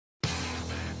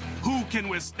can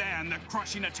withstand the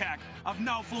crushing attack of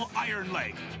Naoufal Iron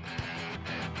Leg.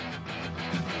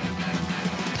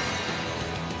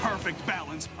 Perfect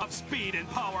balance of speed and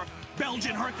power,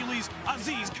 Belgian Hercules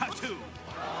Aziz Khattou.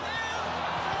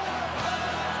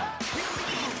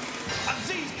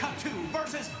 Aziz Khattou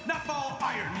versus Naoufal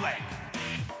Iron Leg.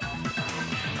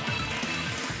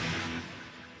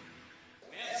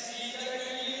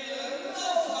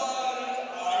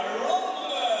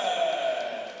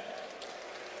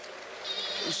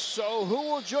 So who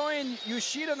will join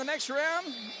Yoshida in the next round?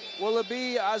 Will it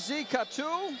be Aziz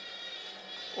Khattou,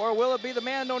 or will it be the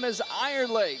man known as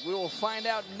Iron Leg? We will find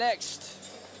out next.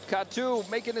 Khattou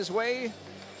making his way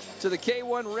to the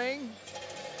K1 ring.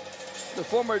 The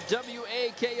former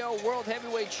WAKO World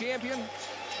Heavyweight Champion.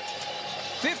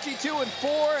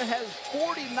 52-4, has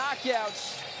 40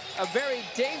 knockouts. A very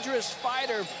dangerous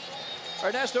fighter.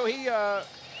 Ernesto, he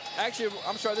actually,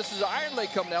 I'm sorry, this is Iron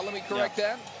Leg coming out. Let me correct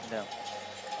that. Yeah.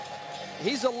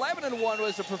 He's 11-1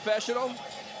 as a professional.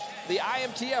 The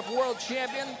IMTF World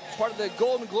Champion, part of the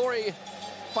Golden Glory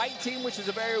fight team, which is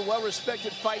a very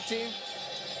well-respected fight team.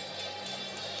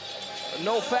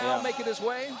 Naoufal making his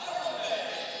way.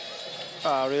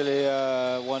 I really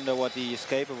wonder what he is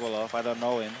capable of. I don't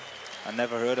know him. I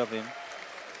never heard of him.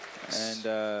 And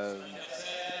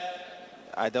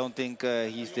I don't think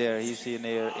he's there. He's in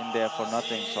there for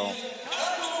nothing. So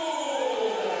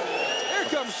here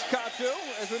comes Khattou,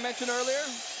 as we mentioned earlier.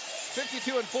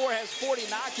 52-4, has 40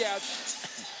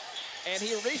 knockouts. And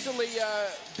he recently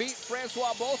beat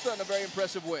Francois Botha in a very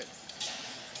impressive win.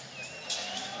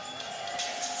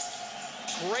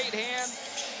 Great hand.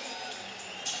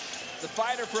 The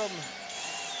fighter from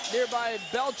nearby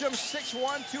Belgium,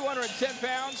 6'1", 210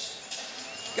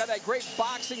 pounds. Got that great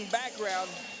boxing background.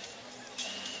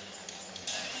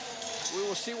 We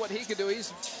will see what he can do.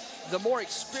 He's the more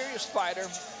experienced fighter.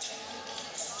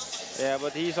 yeah,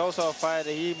 but he's also a fighter.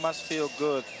 He must feel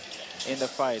good in the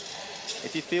fight.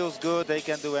 If he feels good, they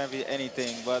can do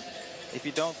anything. But if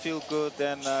you don't feel good,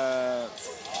 then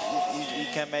you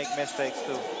can make mistakes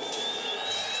too.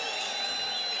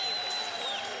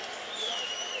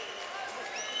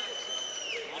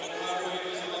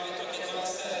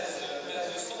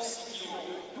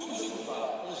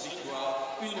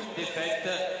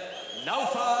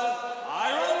 Naoufal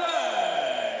Iron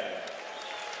Leg.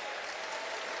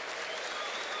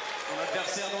 Son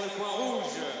adversaire dans le coin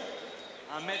rouge,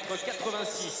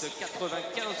 1m86,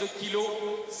 95 kg,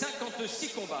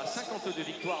 56 combats, 52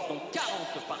 victoires, dont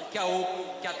 40 par KO,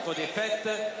 4 défaites.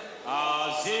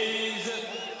 Aziz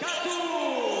Khattou.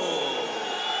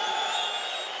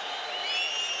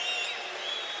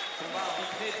 Combat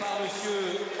arbitré par monsieur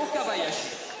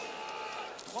Okabayashi.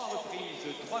 3 reprises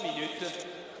de 3 minutes.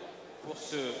 Pour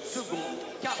ce second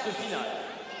quart de finale.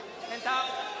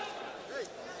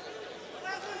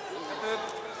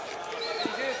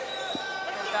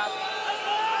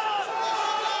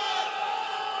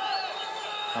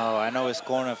 Oh, I know his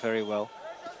corner very well.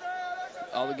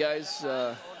 All the guys.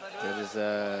 There is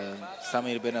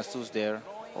Samir Ben Azzouz there,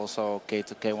 also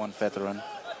K1 veteran.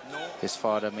 His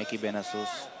father, Mickey Ben Azzouz.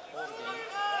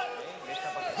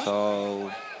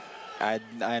 So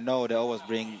I know they always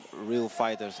bring real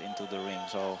fighters into the ring,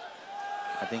 so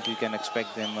I think you can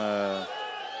expect them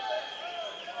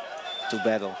to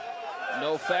battle.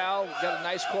 Naoufal, got a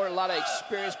nice corner, a lot of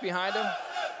experience behind him.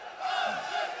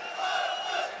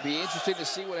 Be interesting to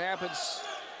see what happens.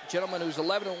 Gentleman who's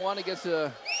 11-1 against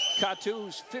Khattou,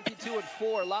 who's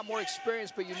 52-4, a lot more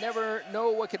experience, but you never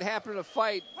know what could happen in a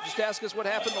fight. Just ask us what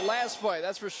happened in the last fight,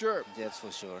 that's for sure. That's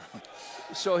for sure.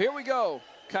 So here we go,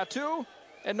 Khattou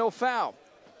and Naoufal.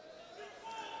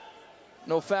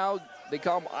 Naoufal, they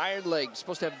call him Iron Leg.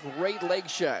 Supposed to have great leg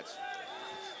shots.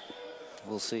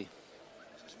 We'll see.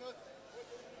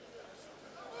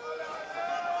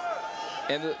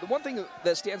 And the one thing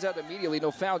that stands out immediately,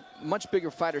 Naoufal, much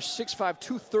bigger fighter, 6'5",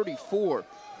 234.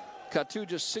 Khattou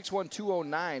just 6'1",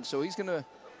 209. So he's going to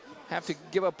have to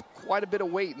give up quite a bit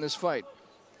of weight in this fight.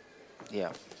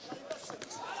 Yeah.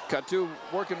 Khattou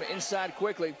working inside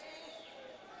quickly.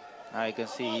 I can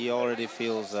see he already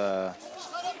feels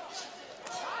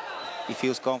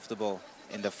comfortable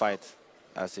in the fight,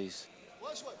 Aziz.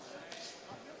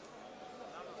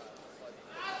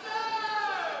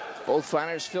 Both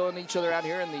fighters filling each other out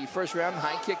here in the first round.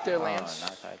 High kick there lands.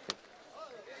 Nice high kick.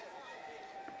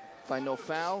 By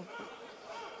Naoufal.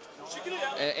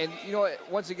 And you know what,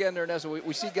 once again, Ernesto,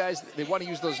 we see guys, they want to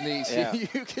use those knees. Yeah. You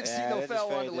can see Naoufal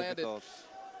want to land it.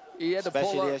 He had to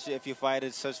Especially pull up. if you fight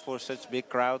it for such big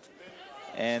crowd,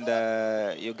 and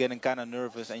you're getting kind of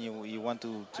nervous, and you want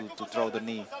to throw the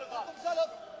knee.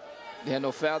 Yeah,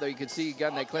 no foul there. You can see he got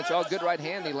in that clinch. Oh, good right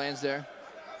hand he lands there.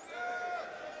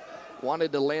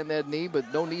 Wanted to land that knee,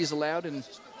 but no knees allowed in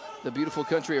the beautiful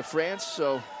country of France.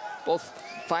 So both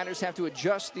fighters have to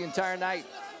adjust the entire night.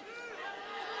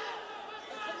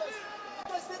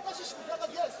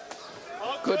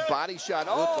 Good body shot.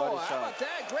 Oh, how about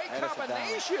that? Great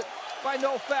combination by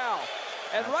Naoufal.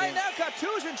 And right now,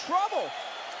 Khattou's in trouble.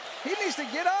 He needs to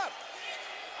get up.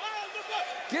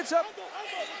 Gets up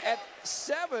at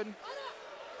 7.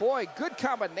 Boy, good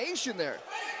combination there.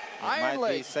 Iron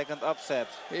leg. Might be second upset.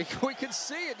 We can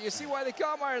see it. You see why they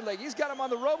call him Iron Leg. He's got him on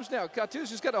the ropes now. Khattou's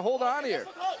just got to hold on here.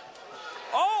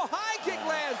 Oh, high kick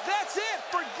lands. That's it.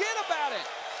 Forget about it.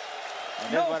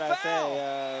 And that's what I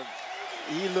say.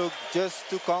 He looked just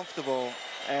too comfortable,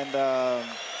 and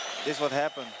this is what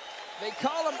happened. They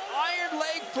call him Iron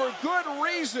Leg for good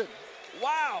reason.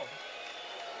 Wow.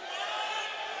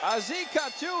 Aziz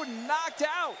Khattou knocked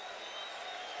out.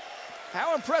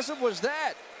 How impressive was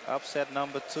that? Upset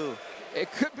number 2.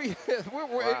 It could be. We're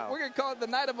going to call it the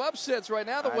night of upsets right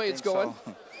now, the way it's going.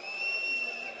 So.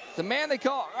 The man they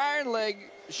call Iron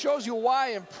Leg shows you why.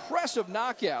 Impressive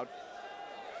knockout.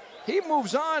 He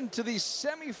moves on to the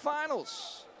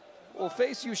semifinals. Will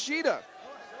face Yoshida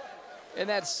in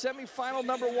that semifinal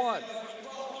number 1.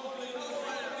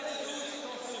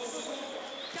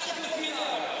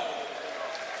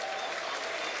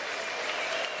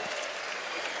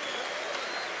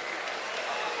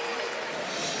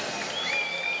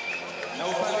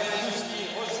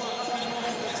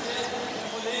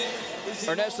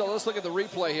 Ernesto, let's look at the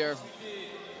replay here.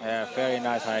 Yeah, very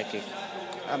nice high kick.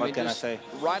 What can I say?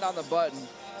 Right on the button.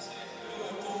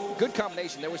 Good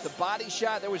combination. There was the body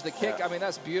shot. There was the kick. Yeah. I mean,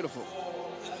 that's beautiful.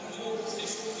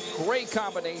 Great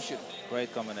combination.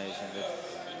 Great combination.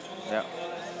 Yeah.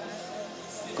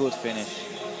 Good finish.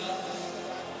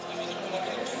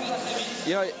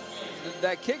 You know,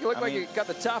 that kick looked like it got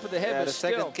the top of the head, yeah, but the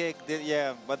still. second kick did,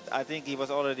 yeah, but I think he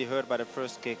was already hurt by the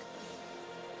first kick.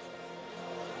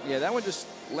 Yeah, that one just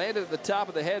landed at the top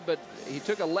of the head, but he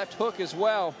took a left hook as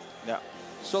well. Yeah.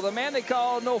 So the man they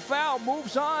call Naoufal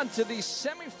moves on to the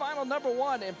semifinal number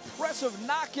 1. Impressive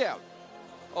knockout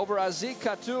over Aziz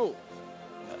Khattou.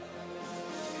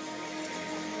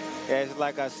 Yeah, it's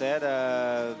like I said,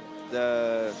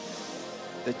 the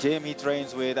gym he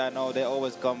trains with, I know they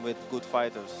always come with good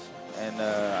fighters. And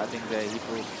I think that he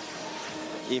proves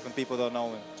it. Even people don't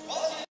know him.